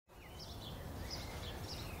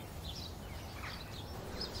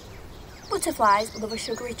Butterflies love a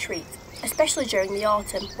sugary treat, especially during the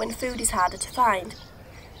autumn when food is harder to find.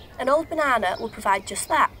 An old banana will provide just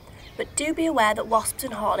that, but do be aware that wasps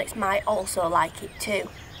and hornets might also like it too.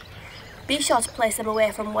 Be sure to place them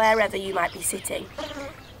away from wherever you might be sitting.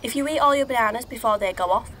 If you eat all your bananas before they go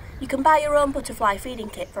off, you can buy your own butterfly feeding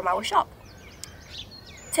kit from our shop.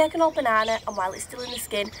 Take an old banana and while it's still in the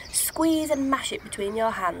skin, squeeze and mash it between your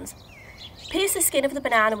hands. Pierce the skin of the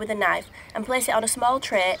banana with a knife and place it on a small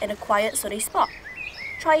tray in a quiet sunny spot.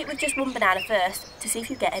 Try it with just one banana first to see if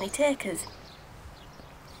you get any takers.